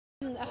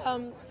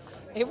Um,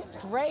 it was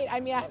great. I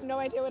mean, I have no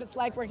idea what it's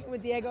like working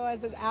with Diego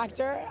as an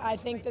actor. I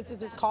think this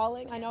is his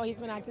calling. I know he's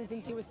been acting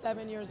since he was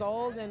 7 years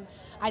old, and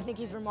I think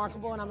he's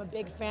remarkable, and I'm a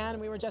big fan.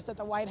 We were just at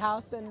the White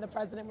House, and the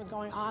president was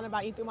going on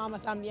about Y tu mama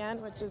también,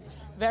 which is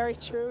very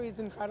true. He's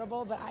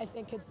incredible, but I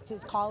think it's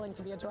his calling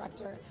to be a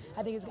director.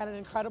 I think he's got an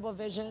incredible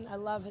vision. I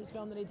love his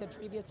film that he did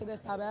previous to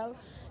this, Abel,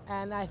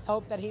 and I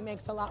hope that he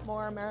makes a lot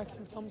more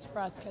American films for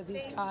us because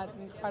he's got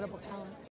incredible talent.